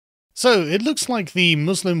So it looks like the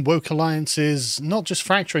Muslim woke alliance is not just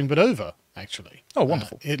fracturing, but over, actually. Oh,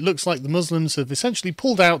 wonderful. It looks like the Muslims have essentially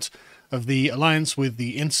pulled out of the alliance with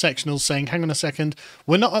the intersectionals, saying, hang on a second,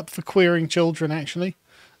 we're not up for queering children, actually,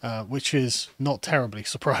 which is not terribly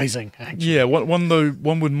surprising, actually. Yeah,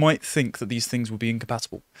 one might think that these things would be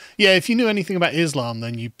incompatible. Yeah, if you knew anything about Islam,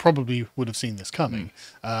 then you probably would have seen this coming,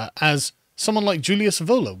 as someone like Julius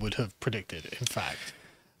Evola would have predicted, in fact.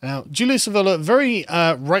 Now, Julius Evola, very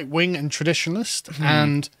right-wing and traditionalist,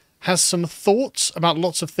 and has some thoughts about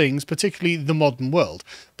lots of things, particularly the modern world.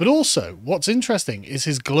 But also, what's interesting is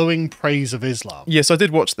his glowing praise of Islam. Yes, I did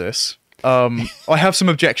watch this. I have some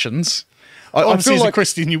objections. I feel as like a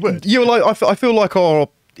Christian, you would. Yeah, I feel like our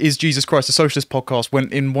Is Jesus Christ a Socialist podcast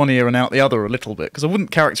went in one ear and out the other a little bit, because I wouldn't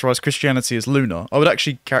characterise Christianity as lunar. I would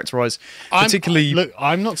actually characterise particularly... Look,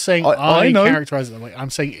 I'm not saying I characterise it that way. I'm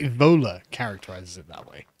saying Evola characterises it that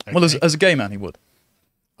way. Okay? Well, as a gay man, he would.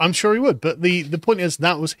 I'm sure he would, but the point is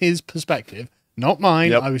that was his perspective, not mine.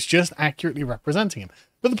 Yep. I was just accurately representing him.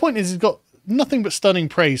 But the point is he's got nothing but stunning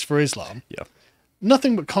praise for Islam. Yeah.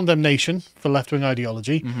 Nothing but condemnation for left-wing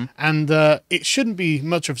ideology, and it shouldn't be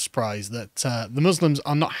much of a surprise that the Muslims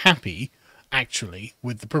are not happy, actually,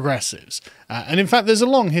 with the progressives. And in fact, there's a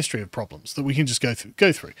long history of problems that we can just go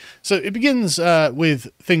through. So it begins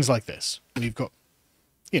with things like this. We've got,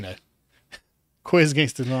 queers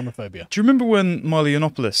against Islamophobia. Do you remember when Milo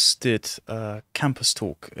Yiannopoulos did Campus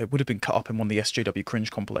Talk? It would have been cut up in one of the SJW Cringe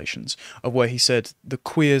compilations, of where he said the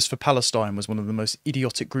Queers for Palestine was one of the most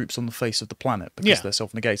idiotic groups on the face of the planet because they're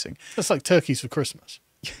self-negating. That's like turkeys for Christmas.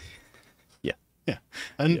 Yeah. Yeah.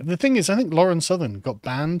 And the thing is, I think Lauren Southern got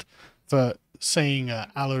banned for saying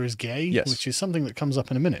Allah is gay, which is something that comes up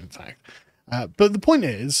in a minute, in fact. But the point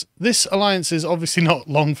is, this alliance is obviously not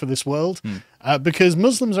long for this world, because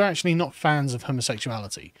Muslims are actually not fans of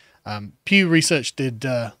homosexuality. Pew Research did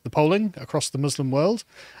the polling across the Muslim world,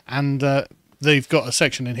 and they've got a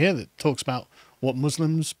section in here that talks about what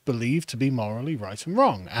Muslims believe to be morally right and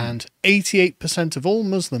wrong. And 88% of all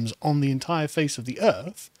Muslims on the entire face of the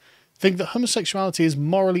earth think that homosexuality is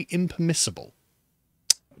morally impermissible.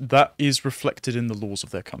 That is reflected in the laws of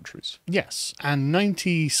their countries. Yes, and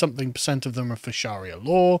 90-something% of them are for Sharia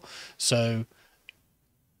law, so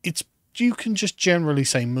you can just generally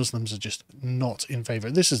say Muslims are just not in favour.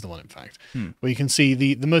 This is the one, in fact, where you can see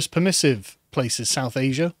the most permissive place is South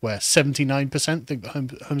Asia, where 79% think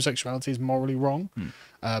that homosexuality is morally wrong.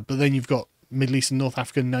 But then you've got Middle East and North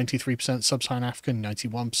Africa, 93%, Sub-Saharan Africa,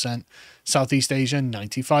 91%, Southeast Asia,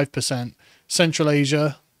 95%, Central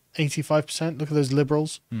Asia, 85%. Look at those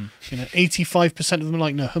liberals. 85% of them are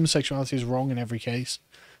like, no, homosexuality is wrong in every case.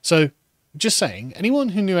 So, just saying, anyone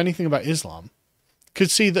who knew anything about Islam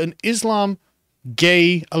could see that an Islam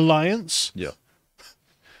gay alliance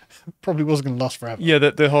probably wasn't going to last forever. Yeah,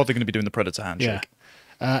 they're hardly going to be doing the predator handshake.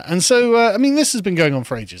 Yeah. And so, I mean, this has been going on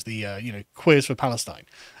for ages, the, queers for Palestine.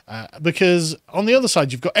 Because on the other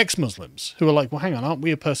side, you've got ex-Muslims who are like, well, hang on, aren't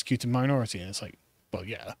we a persecuted minority? And it's like, well,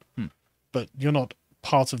 yeah, but you're not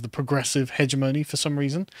part of the progressive hegemony for some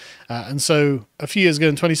reason. And so a few years ago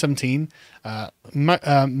in 2017,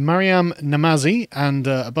 Mariam Namazi and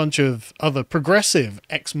a bunch of other progressive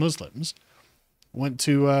ex-Muslims went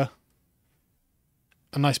to a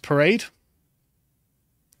nice parade,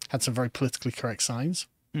 had some very politically correct signs.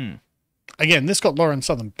 Again, this got Lauren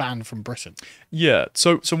Southern banned from Britain. Yeah,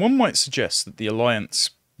 so one might suggest that the alliance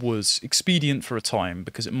was expedient for a time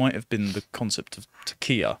because it might have been the concept of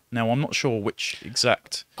taqiyya. Now, I'm not sure which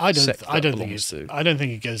exact sect that belongs to. I don't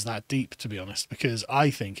think it goes that deep, to be honest, because I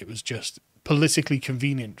think it was just politically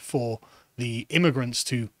convenient for the immigrants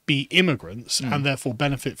to be immigrants and therefore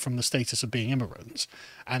benefit from the status of being immigrants.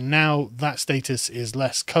 And now that status is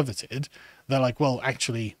less coveted. They're like, well,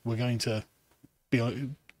 actually, we're going to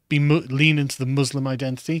lean into the Muslim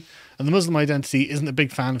identity, and the Muslim identity isn't a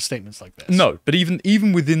big fan of statements like this. No, but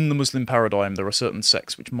even within the Muslim paradigm, there are certain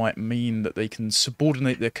sects which might mean that they can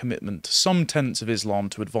subordinate their commitment to some tenets of Islam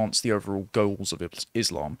to advance the overall goals of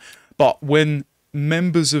Islam. But when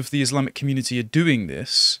members of the Islamic community are doing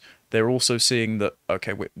this, they're also seeing that,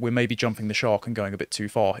 okay, we're maybe jumping the shark and going a bit too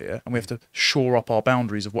far here, and we have to shore up our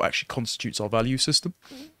boundaries of what actually constitutes our value system.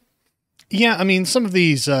 Yeah, I mean, some of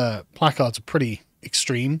these placards are pretty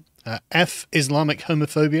extreme. F Islamic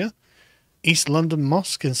homophobia. East London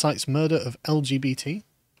mosque incites murder of LGBT.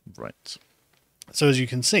 Right. So as you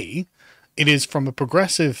can see, it is from a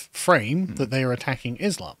progressive frame that they are attacking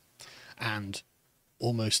Islam. And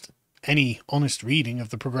almost any honest reading of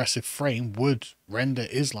the progressive frame would render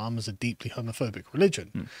Islam as a deeply homophobic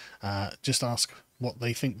religion. Just ask what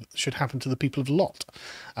they think should happen to the people of Lot.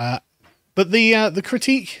 But the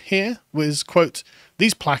critique here was, quote,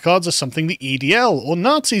 "These placards are something the EDL or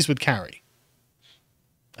Nazis would carry."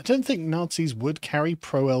 I don't think Nazis would carry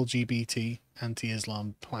pro-LGBT,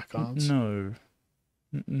 anti-Islam placards. No.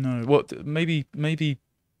 What? Maybe.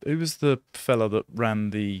 Who was the fella that ran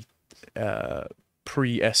the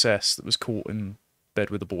pre-SS that was caught in bed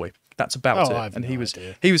with a boy? That's about it. I have and no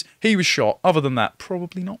idea. idea. He was shot. Other than that,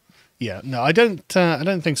 probably not. Yeah, no, I don't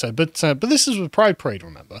think so. But this is a Pride Parade,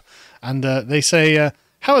 remember? And they say,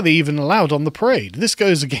 how are they even allowed on the parade? This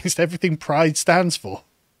goes against everything Pride stands for.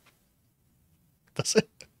 That's it.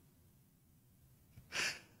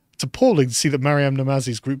 It's appalling to see that Mariam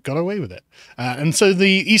Namazi's group got away with it. And so the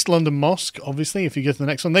East London Mosque, obviously, if you go to the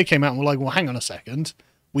next one, they came out and were like, well, hang on a second.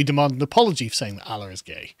 We demand an apology for saying that Allah is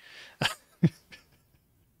gay.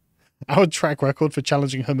 Our track record for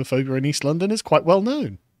challenging homophobia in East London is quite well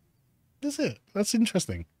known. That's it. That's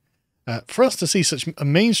interesting. For us to see such a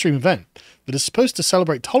mainstream event that is supposed to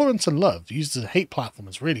celebrate tolerance and love used as a hate platform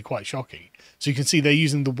is really quite shocking. So you can see they're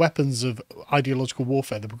using the weapons of ideological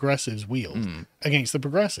warfare the progressives wield against the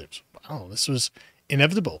progressives. Wow, this was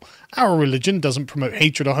inevitable. Our religion doesn't promote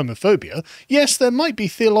hatred or homophobia. Yes, there might be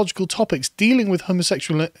theological topics dealing with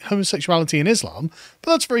homosexuality in Islam,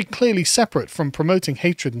 but that's very clearly separate from promoting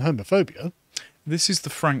hatred and homophobia. This is the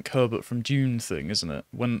Frank Herbert from Dune thing, isn't it?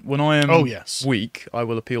 When I am weak, I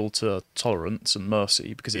will appeal to tolerance and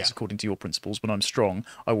mercy because it's according to your principles. When I'm strong,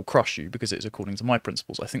 I will crush you because it is according to my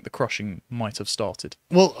principles. I think the crushing might have started.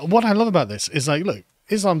 Well, what I love about this is, like, look,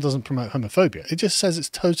 Islam doesn't promote homophobia. It just says it's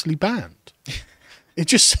totally banned. It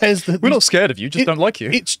just says that... We're not scared of you, just don't like you.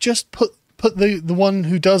 It's just put the one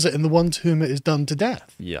who does it and the one to whom it is done to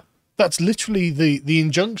death. Yeah. That's literally the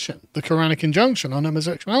injunction, the Quranic injunction on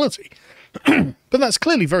homosexuality. But that's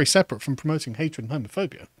clearly very separate from promoting hatred and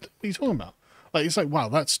homophobia. What are you talking about? Like, it's like, wow,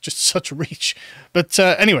 that's just such a reach. But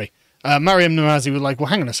anyway, Mariam Namazi was like, well,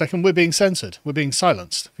 hang on a second, we're being censored. We're being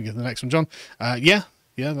silenced. If you get the next one, John.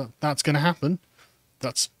 That's going to happen.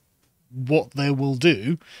 That's what they will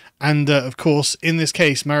do. And, of course, in this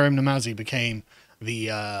case, Mariam Namazi became the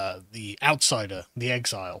outsider, the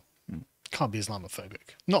exile. Can't be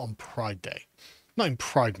Islamophobic. Not on Pride Day. Not in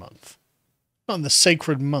Pride Month. Not in the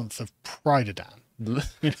sacred month of Prideadan.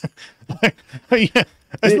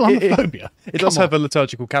 Islamophobia. It does have a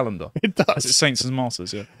liturgical calendar. It does. It's saints and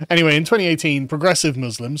martyrs, yeah. Anyway, in 2018, progressive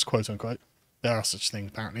Muslims, quote unquote, there are such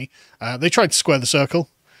things apparently, they tried to square the circle.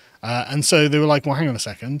 And so they were like, well, hang on a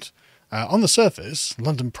second. On the surface,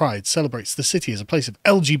 London Pride celebrates the city as a place of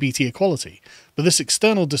LGBT equality, but this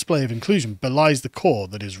external display of inclusion belies the core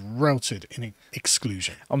that is routed in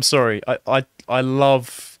exclusion. I'm sorry, I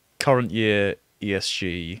love current year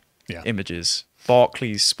ESG images.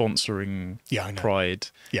 Barclays sponsoring Pride.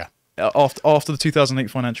 Yeah. After the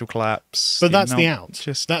 2008 financial collapse. But that's the out.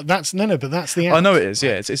 But that's the out. I know it is,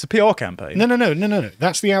 yeah. It's a PR campaign. No.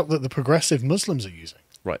 That's the out that the progressive Muslims are using.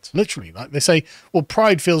 Right. Literally. Like they say, well,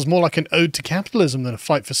 Pride feels more like an ode to capitalism than a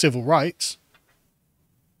fight for civil rights.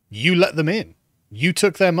 You let them in. You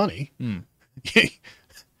took their money.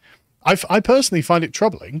 I personally find it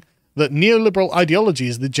troubling that neoliberal ideology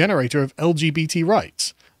is the generator of LGBT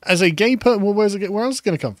rights. As a gay person, well, where else is it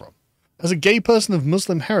going to come from? As a gay person of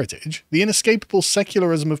Muslim heritage, the inescapable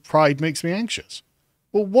secularism of Pride makes me anxious.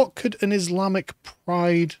 Well, what could an Islamic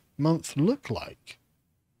Pride month look like?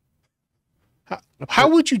 How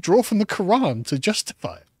would you draw from the Quran to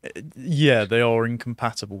justify it? Yeah, they are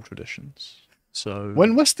incompatible traditions. So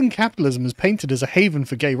when Western capitalism is painted as a haven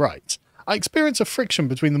for gay rights, I experience a friction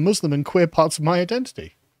between the Muslim and queer parts of my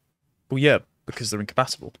identity. Well, yeah, because they're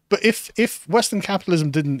incompatible. But if Western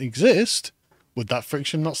capitalism didn't exist, would that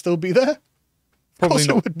friction not still be there? Probably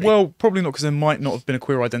not. Well, probably not, because there might not have been a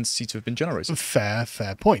queer identity to have been generated.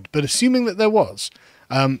 Fair point. But assuming that there was...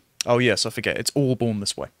 oh, yes, I forget. It's all born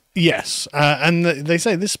this way. Yes, and they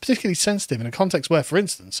say this is particularly sensitive in a context where, for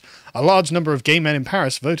instance, a large number of gay men in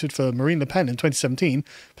Paris voted for Marine Le Pen in 2017,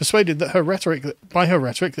 persuaded that by her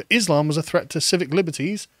rhetoric that Islam was a threat to civic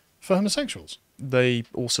liberties for homosexuals. They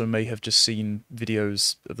also may have just seen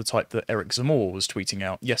videos of the type that Eric Zemmour was tweeting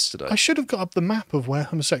out yesterday. I should have got up the map of where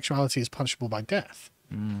homosexuality is punishable by death.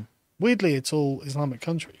 Weirdly, it's all Islamic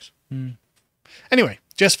countries. Anyway,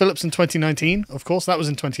 Jess Phillips in 2019, of course, that was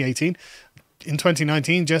in 2018. In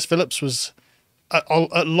 2019, Jess Phillips was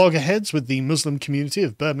at loggerheads with the Muslim community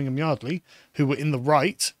of Birmingham Yardley, who were in the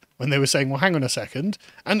right when they were saying, well, hang on a second.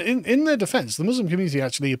 And in their defence, the Muslim community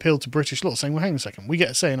actually appealed to British law, saying, well, hang on a second, we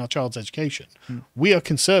get a say in our child's education. We are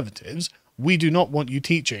conservatives. We do not want you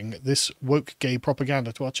teaching this woke gay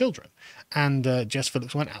propaganda to our children. And Jess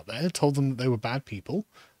Phillips went out there, told them that they were bad people,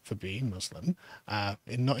 for being Muslim,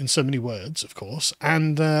 not in so many words, of course,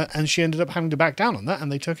 and she ended up having to back down on that,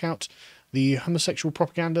 and they took out the homosexual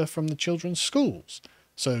propaganda from the children's schools.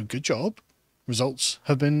 So good job. Results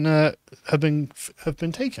have been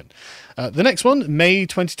taken. The next one, May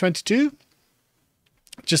 2022,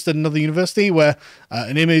 just at another university where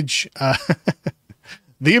an image.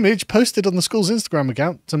 The image posted on the school's Instagram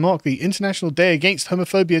account to mark the International Day Against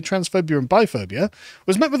Homophobia, Transphobia and Biphobia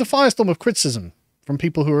was met with a firestorm of criticism from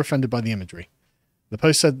people who were offended by the imagery. The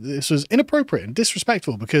post said this was inappropriate and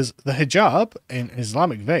disrespectful because the hijab, an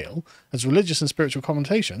Islamic veil, has religious and spiritual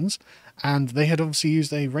connotations, and they had obviously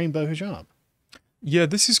used a rainbow hijab. Yeah,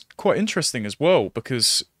 this is quite interesting as well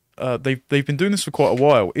because they've been doing this for quite a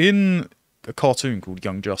while. In a cartoon called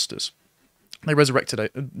Young Justice, they resurrected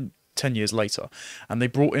it 10 years later, and they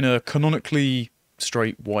brought in a canonically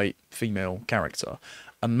straight white female character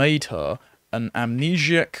and made her an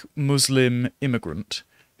amnesiac Muslim immigrant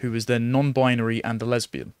who was then non-binary and a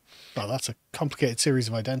lesbian. Oh, that's a complicated series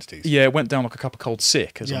of identities. Yeah, it went down like a cup of cold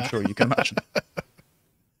sick, as I'm sure you can imagine.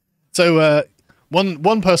 So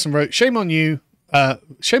one person wrote, shame on you,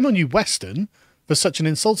 Western, for such an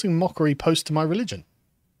insulting mockery post to my religion.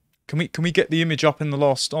 Can we get the image up in the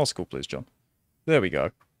last article, please, John? There we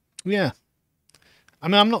go. Yeah. I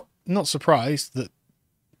mean, I'm not surprised that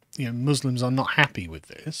Muslims are not happy with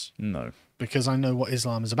this. No. Because I know what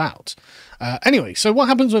Islam is about. Anyway, so what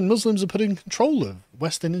happens when Muslims are put in control of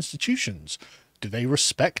Western institutions? Do they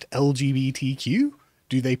respect LGBTQ?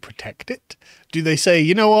 Do they protect it? Do they say,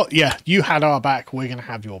 you know what? Yeah, you had our back. We're going to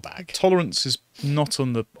have your back. Tolerance is not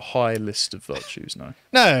on the high list of virtues, no.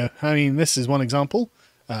 No, I mean, this is one example.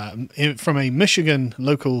 From a Michigan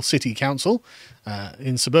local city council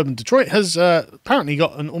in suburban Detroit has apparently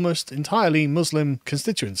got an almost entirely Muslim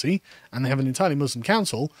constituency, and they have an entirely Muslim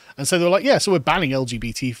council, and so they're like, yeah, so we're banning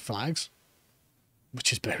LGBT flags,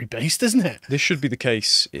 which is very based, isn't it? This should be the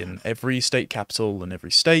case in every state capital and every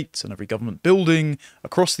state and every government building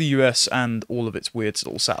across the US and all of its weird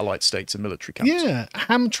little satellite states and military camps. Yeah,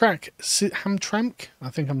 Hamtramck, I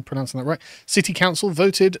think I'm pronouncing that right. City Council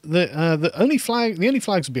voted that the only flags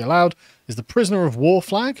to be allowed is the prisoner of war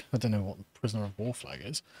flag. I don't know what the prisoner of war flag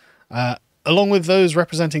is. Along with those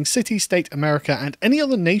representing city, state, America, and any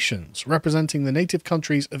other nations representing the native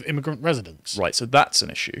countries of immigrant residents. Right, so that's an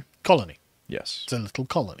issue. Colony. Yes. It's a little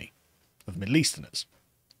colony of Middle Easterners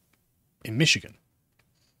in Michigan.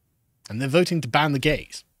 And they're voting to ban the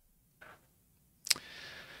gays.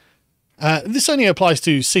 This only applies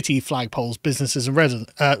to city flagpoles, businesses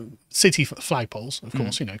and city flagpoles, of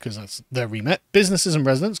course, because that's their remit. Businesses and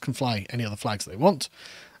residents can fly any other flags they want.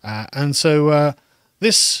 And so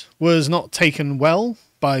this was not taken well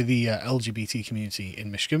by the LGBT community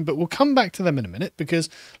in Michigan, but we'll come back to them in a minute because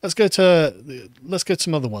let's go to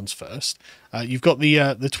some other ones first. You've got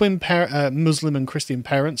the twin Muslim and Christian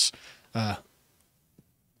parents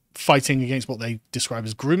fighting against what they describe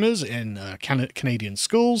as groomers in Canadian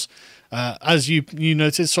schools. As you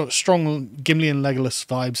noticed, sort of strong Gimli and Legolas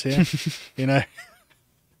vibes here.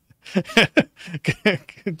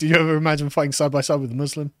 Do you ever imagine fighting side by side with a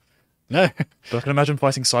Muslim? No. But I can imagine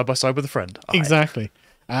fighting side by side with a friend. Exactly.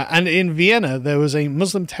 And in Vienna, there was a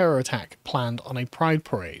Muslim terror attack planned on a pride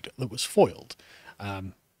parade that was foiled.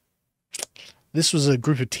 This was a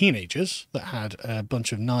group of teenagers that had a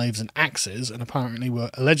bunch of knives and axes and apparently were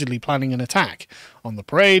allegedly planning an attack on the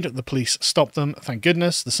parade. The police stopped them, thank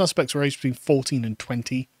goodness. The suspects were aged between 14 and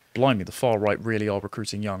 20. Blimey, the far right really are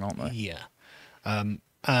recruiting young, aren't they? Yeah.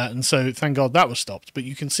 And so, thank God that was stopped. But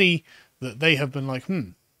you can see that they have been like,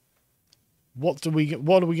 what are we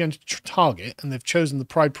going to target? And they've chosen the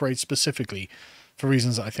Pride Parade specifically for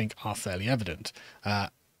reasons that I think are fairly evident.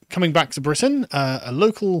 Coming back to Britain, a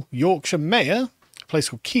local Yorkshire mayor, a place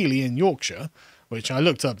called Keighley in Yorkshire, which I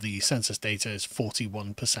looked up, the census data is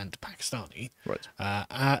 41% Pakistani,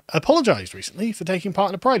 right? Apologised recently for taking part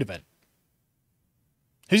in a Pride event.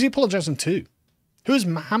 Who's he apologising to? Who is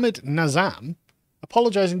Mohammed Nazam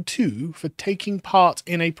apologising to for taking part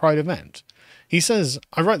in a Pride event? He says,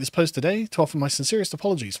 I write this post today to offer my sincerest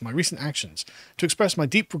apologies for my recent actions, to express my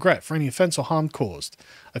deep regret for any offence or harm caused.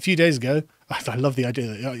 A few days ago, I love the idea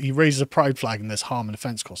that he raises a pride flag and there's harm and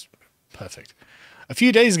offence caused. Perfect. A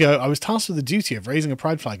few days ago, I was tasked with the duty of raising a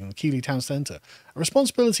pride flag in the Keighley town centre, a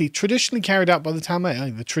responsibility traditionally carried out by the town mayor,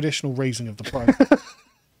 the traditional raising of the pride.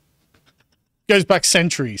 Goes back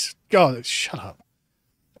centuries. God, shut up.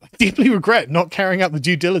 I deeply regret not carrying out the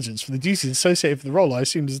due diligence for the duties associated with the role I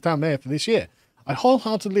assumed as the town mayor for this year. I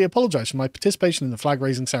wholeheartedly apologise for my participation in the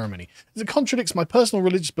flag-raising ceremony, as it contradicts my personal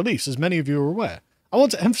religious beliefs, as many of you are aware. I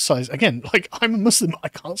want to emphasise, again, I'm a Muslim, I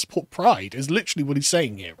can't support pride, is literally what he's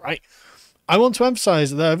saying here, right? I want to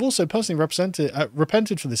emphasize that I've also personally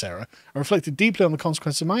repented for this error and reflected deeply on the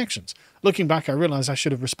consequences of my actions. Looking back, I realize I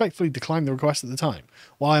should have respectfully declined the request at the time.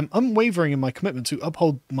 While I am unwavering in my commitment to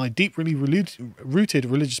uphold my deeply rooted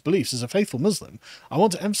religious beliefs as a faithful Muslim, I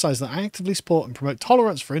want to emphasize that I actively support and promote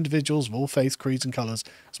tolerance for individuals of all faiths, creeds, and colors,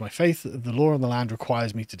 as my faith of the law of the land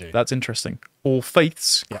requires me to do. That's interesting. All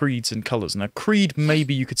faiths, creeds, and colors. Now, creed,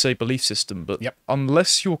 maybe you could say belief system, but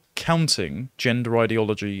unless you're counting gender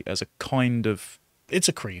ideology as a kind of it's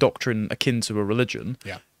a creed doctrine akin to a religion,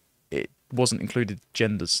 it wasn't included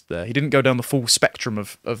genders there. He didn't go down the full spectrum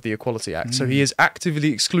of the Equality Act, so he is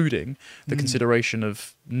actively excluding the consideration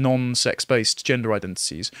of non-sex-based gender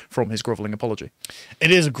identities from his grovelling apology. It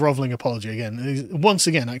is a grovelling apology again. Once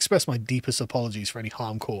again, I express my deepest apologies for any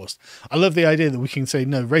harm caused. I love the idea that we can say,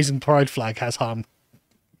 no, raising pride flag has harm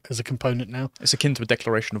as a component now. It's akin to a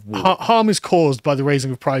declaration of war. Harm is caused by the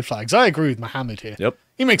raising of pride flags. I agree with Mohammed here. Yep.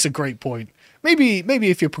 He makes a great point. Maybe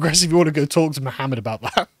if you're progressive, you ought to go talk to Mohammed about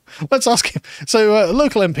that. Let's ask him. So a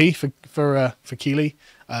local MP for Keighley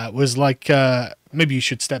was like, maybe you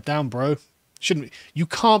should step down, bro. You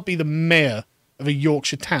can't be the mayor of a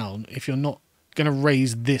Yorkshire town if you're not going to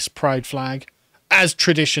raise this pride flag, as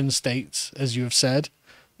tradition states, as you have said.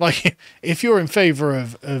 Like, if you're in favour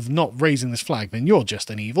of not raising this flag, then you're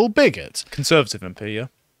just an evil bigot. Conservative MP, yeah.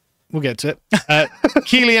 We'll get to it.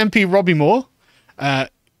 Keighley MP Robbie Moore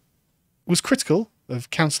was critical of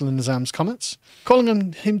Councillor Nizam's comments, calling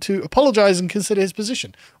on him to apologise and consider his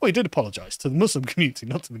position. Well, he did apologise to the Muslim community,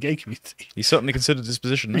 not to the gay community. He certainly considered his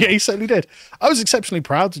position. Yeah, he certainly did. I was exceptionally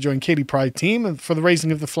proud to join Keighley Pride team for the raising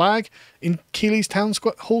of the flag in Keighley's Town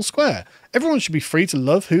Hall Square. Everyone should be free to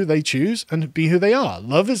love who they choose and be who they are.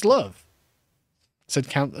 Love is love, said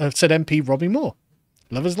MP Robbie Moore.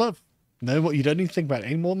 Love is love. No, you don't need to think about it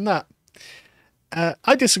any more than that.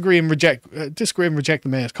 I disagree and reject the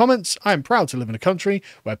mayor's comments. I am proud to live in a country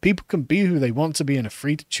where people can be who they want to be and are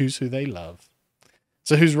free to choose who they love.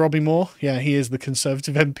 So who's Robbie Moore? Yeah, he is the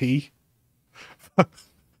Conservative MP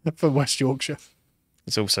for West Yorkshire.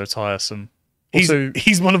 It's also tiresome.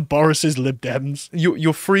 He's one of Boris's Lib Dems.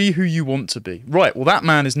 You're free who you want to be. Right, well, that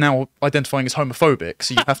man is now identifying as homophobic,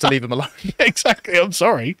 so you have to leave him alone. Yeah, exactly, I'm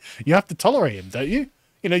sorry. You have to tolerate him, don't you?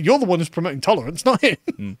 You know, you're the one who's promoting tolerance, not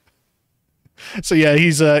him. So yeah,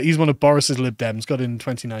 he's one of Boris's Lib Dems, got in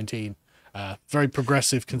 2019. Very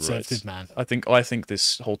progressive, conservative man. I think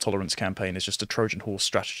this whole tolerance campaign is just a Trojan horse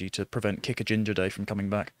strategy to prevent Kick a Ginger Day from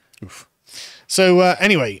coming back. Oof. So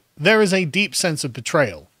anyway, there is a deep sense of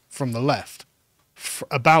betrayal from the left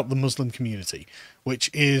about the Muslim community,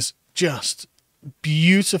 which is just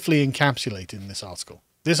beautifully encapsulated in this article.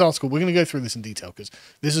 This article, we're going to go through this in detail because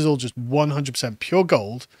this is all just 100% pure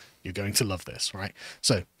gold. You're going to love this, right?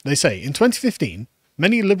 So they say in 2015,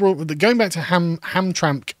 many liberal, going back to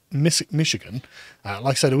Hamtramck, Michigan, like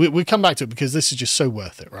I said, we come back to it because this is just so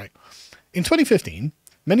worth it, right? In 2015,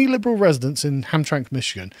 many liberal residents in Hamtramck,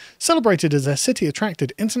 Michigan celebrated as their city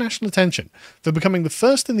attracted international attention for becoming the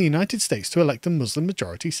first in the United States to elect a Muslim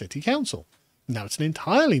majority city council. Now it's an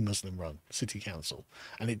entirely Muslim-run city council,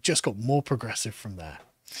 and it just got more progressive from there.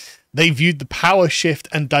 They viewed the power shift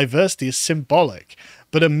and diversity as symbolic,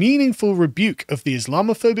 but a meaningful rebuke of the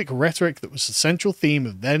Islamophobic rhetoric that was the central theme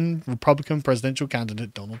of then Republican presidential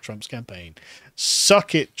candidate Donald Trump's campaign.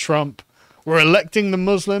 Suck it, Trump. We're electing the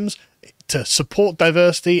Muslims to support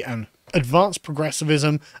diversity and advance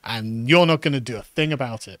progressivism, and you're not going to do a thing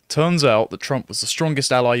about it. Turns out that Trump was the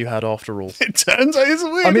strongest ally you had after all. It turns out it's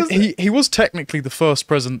weird. I mean, he was technically the first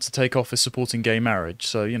president to take office supporting gay marriage,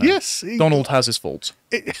 so, you know, yes, Donald has his faults.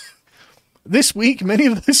 This week, many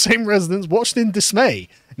of those same residents watched in dismay.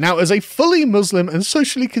 Now, as a fully Muslim and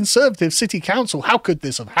socially conservative city council, how could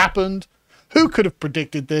this have happened? Who could have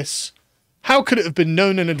predicted this? How could it have been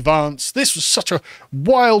known in advance? This was such a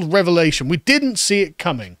wild revelation. We didn't see it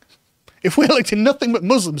coming. If we elected nothing but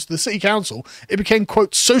Muslims to the city council, it became,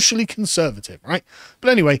 quote, socially conservative, right?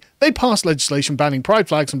 But anyway, they passed legislation banning pride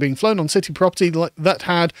flags from being flown on city property that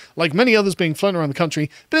had, like many others being flown around the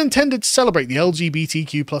country, been intended to celebrate the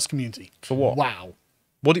LGBTQ plus community. For what? Wow.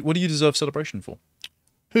 What do you deserve celebration for?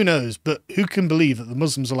 Who knows? But who can believe that the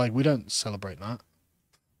Muslims are like, we don't celebrate that.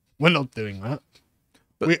 We're not doing that.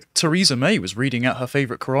 But Theresa May was reading out her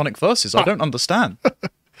favourite Quranic verses. I don't understand.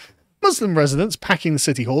 Muslim residents packing the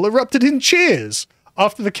city hall erupted in cheers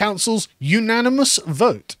after the council's unanimous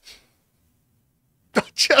vote.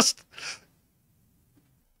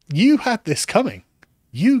 You had this coming.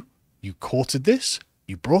 You courted this,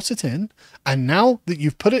 you brought it in, and now that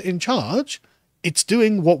you've put it in charge, it's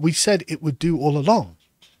doing what we said it would do all along.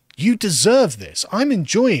 You deserve this. I'm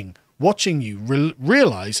enjoying watching you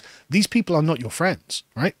realize these people are not your friends,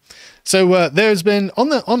 right? So there's been, on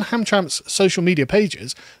Hamtramp's social media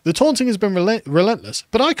pages, the taunting has been relentless,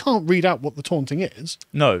 but I can't read out what the taunting is.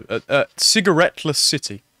 No, cigaretteless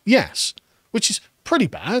city. Yes, which is pretty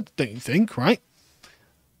bad, don't you think, right?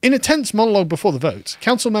 In a tense monologue before the vote,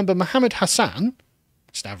 council member Mohammed Hassan,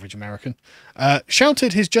 just average American,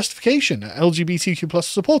 shouted his justification at LGBTQ plus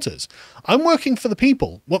supporters. I'm working for the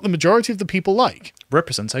people, what the majority of the people like.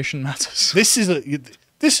 Representation matters. This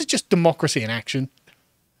is just democracy in action.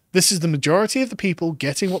 This is the majority of the people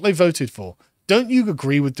getting what they voted for. Don't you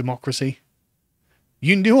agree with democracy?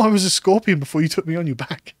 You knew I was a scorpion before you took me on your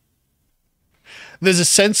back. There's a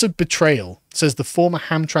sense of betrayal, says the former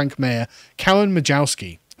Hamtramck mayor, Karen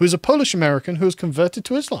Majowski, who is a Polish American who has converted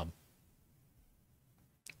to Islam.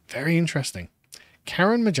 Very interesting.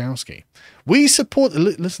 Karen Majowski.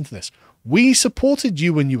 Listen to this. We supported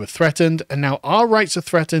you when you were threatened, and now our rights are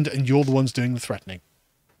threatened, and you're the ones doing the threatening.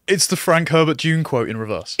 It's the Frank Herbert June quote in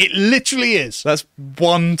reverse. It literally is. That's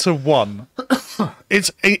 1-to-1.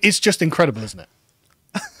 It's just incredible, isn't it?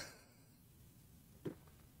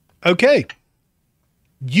 Okay.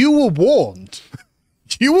 You were warned.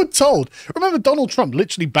 You were told. Remember, Donald Trump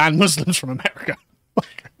literally banned Muslims from America.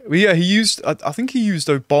 Well, yeah, he used. I think he used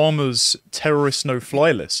Obama's terrorist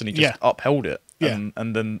no-fly list, and he just upheld it. Yeah,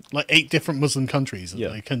 and then like 8 different Muslim countries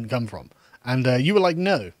that they couldn't come from, and you were like,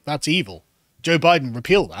 no, that's evil. Joe Biden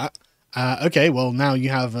repealed that. Okay, well now you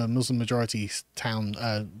have a Muslim majority town,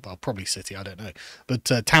 well probably city, I don't know, but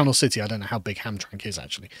town or city, I don't know how big Hamtramck is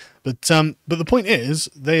actually. But the point is,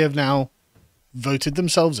 they have now voted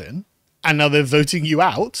themselves in, and now they're voting you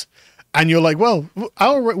out, and you're like, well,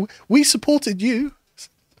 we supported you.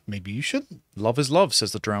 Maybe you shouldn't. Love is love,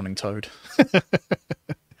 says the drowning toad.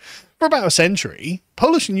 For about a century,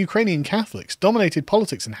 Polish and Ukrainian Catholics dominated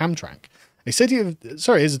politics in Hamtramck, a city of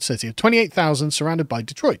 28,000 surrounded by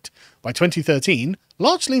Detroit. By 2013,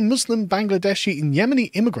 largely Muslim, Bangladeshi and Yemeni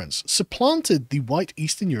immigrants supplanted the white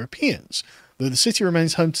Eastern Europeans, though the city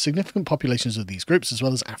remains home to significant populations of these groups, as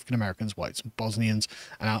well as African Americans, whites, Bosnians,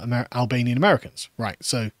 and Albanian Americans. Right,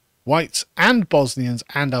 so whites and Bosnians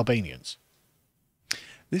and Albanians.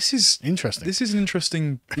 This is interesting. This is an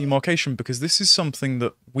interesting demarcation, because this is something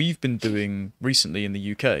that we've been doing recently in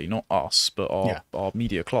the UK, not us, but our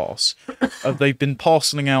media class. They've been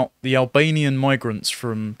parceling out the Albanian migrants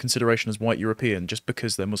from consideration as white European just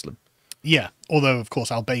because they're Muslim. Yeah. Although, of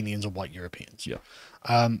course, Albanians are white Europeans. Yeah.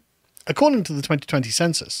 According to the 2020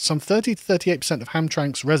 census, some 30 to 38% of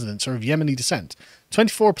Hamtrank's residents are of Yemeni descent,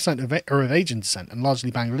 24% are of Asian descent, and largely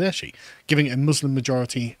Bangladeshi, giving it a Muslim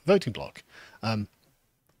majority voting bloc.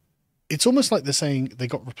 It's almost like they're saying they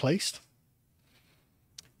got replaced.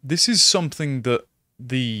 This is something that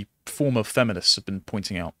the former feminists have been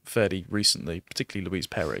pointing out fairly recently, particularly Louise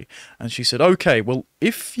Perry. And she said, okay, well,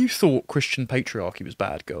 if you thought Christian patriarchy was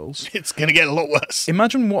bad, girls, it's going to get a lot worse.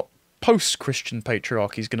 Imagine what post-Christian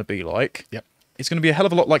patriarchy is going to be like. Yep. It's going to be a hell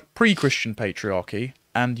of a lot like pre-Christian patriarchy,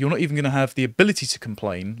 and you're not even going to have the ability to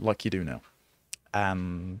complain like you do now.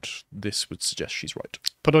 And this would suggest she's right.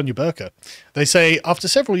 Put on your burqa. They say, after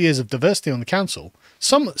several years of diversity on the council,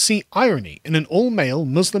 some see irony in an all-male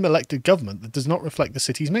Muslim-elected government that does not reflect the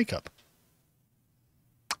city's makeup.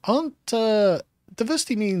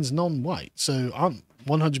 Diversity means non-white, so aren't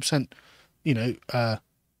 100%,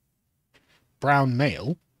 brown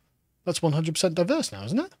male? That's 100% diverse now,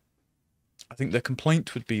 isn't it? I think their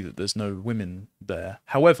complaint would be that there's no women there.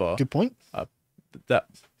 However... Good point.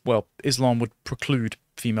 Well, Islam would preclude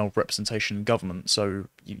female representation in government, so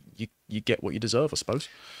you get what you deserve, I suppose.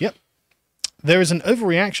 Yep. There is an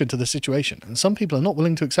overreaction to the situation, and some people are not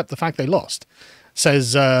willing to accept the fact they lost,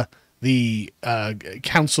 says the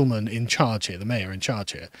councilman in charge here, the mayor in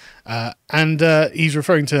charge here. And he's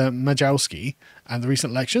referring to Majowski and the recent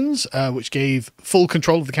elections, which gave full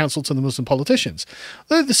control of the council to the Muslim politicians.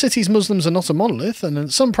 Though the city's Muslims are not a monolith,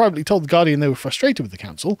 and some privately told The Guardian they were frustrated with the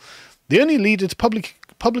council, the only leader to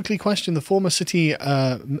publicly question the former city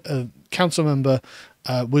council member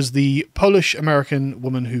was the Polish-American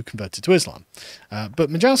woman who converted to Islam. But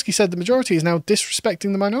Majowski said the majority is now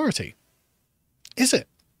disrespecting the minority. Is it?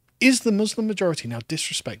 Is the Muslim majority now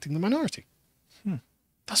disrespecting the minority?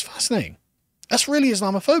 That's fascinating. That's really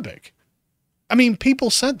Islamophobic. I mean, people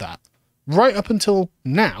said that right up until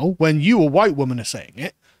now, when you, a white woman, are saying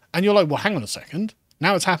it, and you're like, well, hang on a second.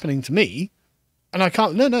 Now it's happening to me, and I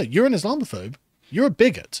can't... No, you're an Islamophobe. You're a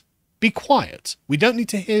bigot. Be quiet. We don't need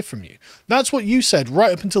to hear from you. That's what you said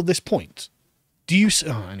right up until this point. Do you...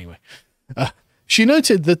 Oh, anyway. She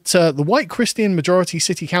noted that the white Christian majority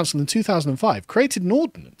city council in 2005 created an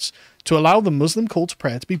ordinance to allow the Muslim call to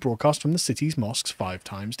prayer to be broadcast from the city's mosques 5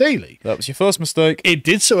 times daily. That was your first mistake. It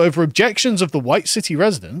did so over objections of the white city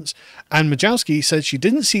residents, and Majowski said she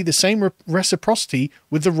didn't see the same reciprocity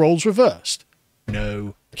with the roles reversed.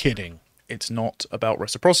 No kidding. It's not about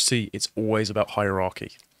reciprocity, it's always about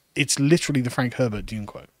hierarchy. It's literally the Frank Herbert Dune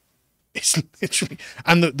quote. It's literally...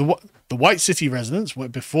 And the white city residents,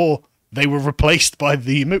 before they were replaced by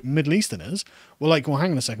the Middle Easterners, were like, well,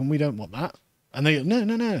 hang on a second, we don't want that. And they go,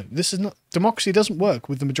 no, this is not... Democracy doesn't work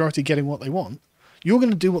with the majority getting what they want. You're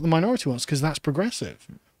going to do what the minority wants because that's progressive.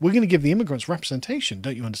 We're going to give the immigrants representation,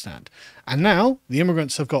 don't you understand? And now the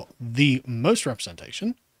immigrants have got the most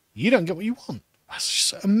representation. You don't get what you want.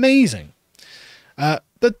 That's just amazing.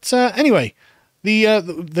 Anyway,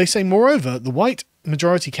 they say, moreover, the white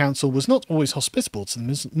majority council was not always hospitable to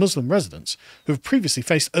the Muslim residents who have previously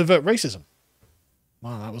faced overt racism.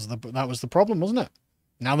 Well, that was the problem, wasn't it?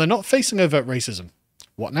 Now they're not facing overt racism.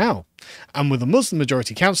 What now? And with a Muslim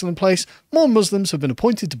majority council in place, more Muslims have been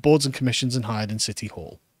appointed to boards and commissions and hired in City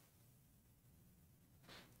Hall.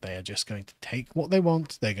 They are just going to take what they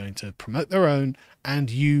want, they're going to promote their own,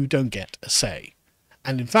 and you don't get a say.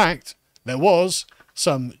 And in fact, there was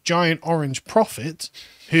some giant orange prophet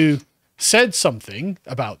who said something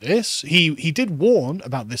about this. He did warn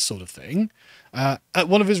about this sort of thing at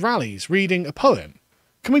one of his rallies, reading a poem.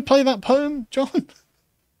 Can we play that poem, John?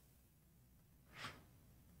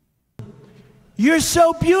 "You're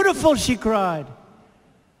so beautiful," she cried.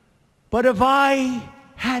 "But if I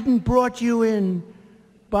hadn't brought you in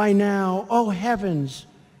by now, oh heavens,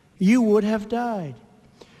 you would have died."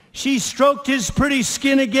 She stroked his pretty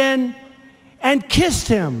skin again and kissed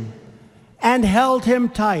him and held him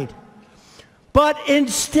tight. But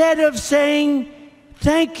instead of saying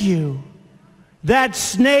thank you, that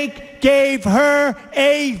snake gave her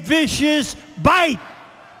a vicious bite.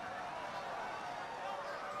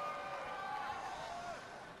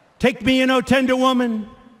 "Take me in, O tender woman.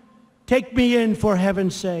 Take me in for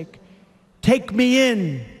heaven's sake. Take me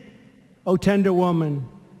in, O tender woman,"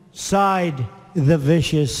 sighed the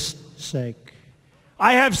vicious snake.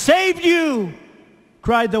 "I have saved you,"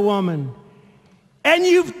 cried the woman, "and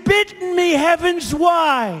you've bitten me, heavens,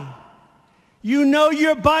 why? You know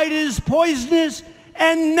your bite is poisonous,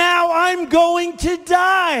 and now I'm going to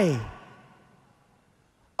die."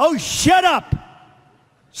 "Oh, shut up,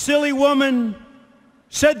 silly woman,"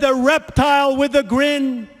 said the reptile with a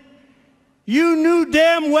grin. "You knew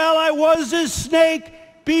damn well I was a snake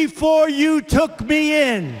before you took me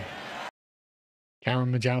in."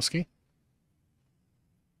 Karen Majowski.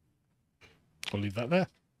 We'll leave that there.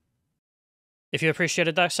 If you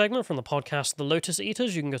appreciated that segment from the podcast The Lotus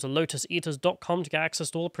Eaters, you can go to lotuseaters.com to get access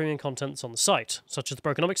to all the premium contents on the site, such as the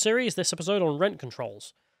Brokenomics series, this episode on rent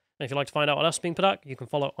controls. And if you'd like to find out what else is being put out, you can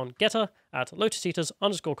follow on Getter at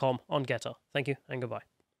lotuseaters_com on Getter. Thank you and goodbye.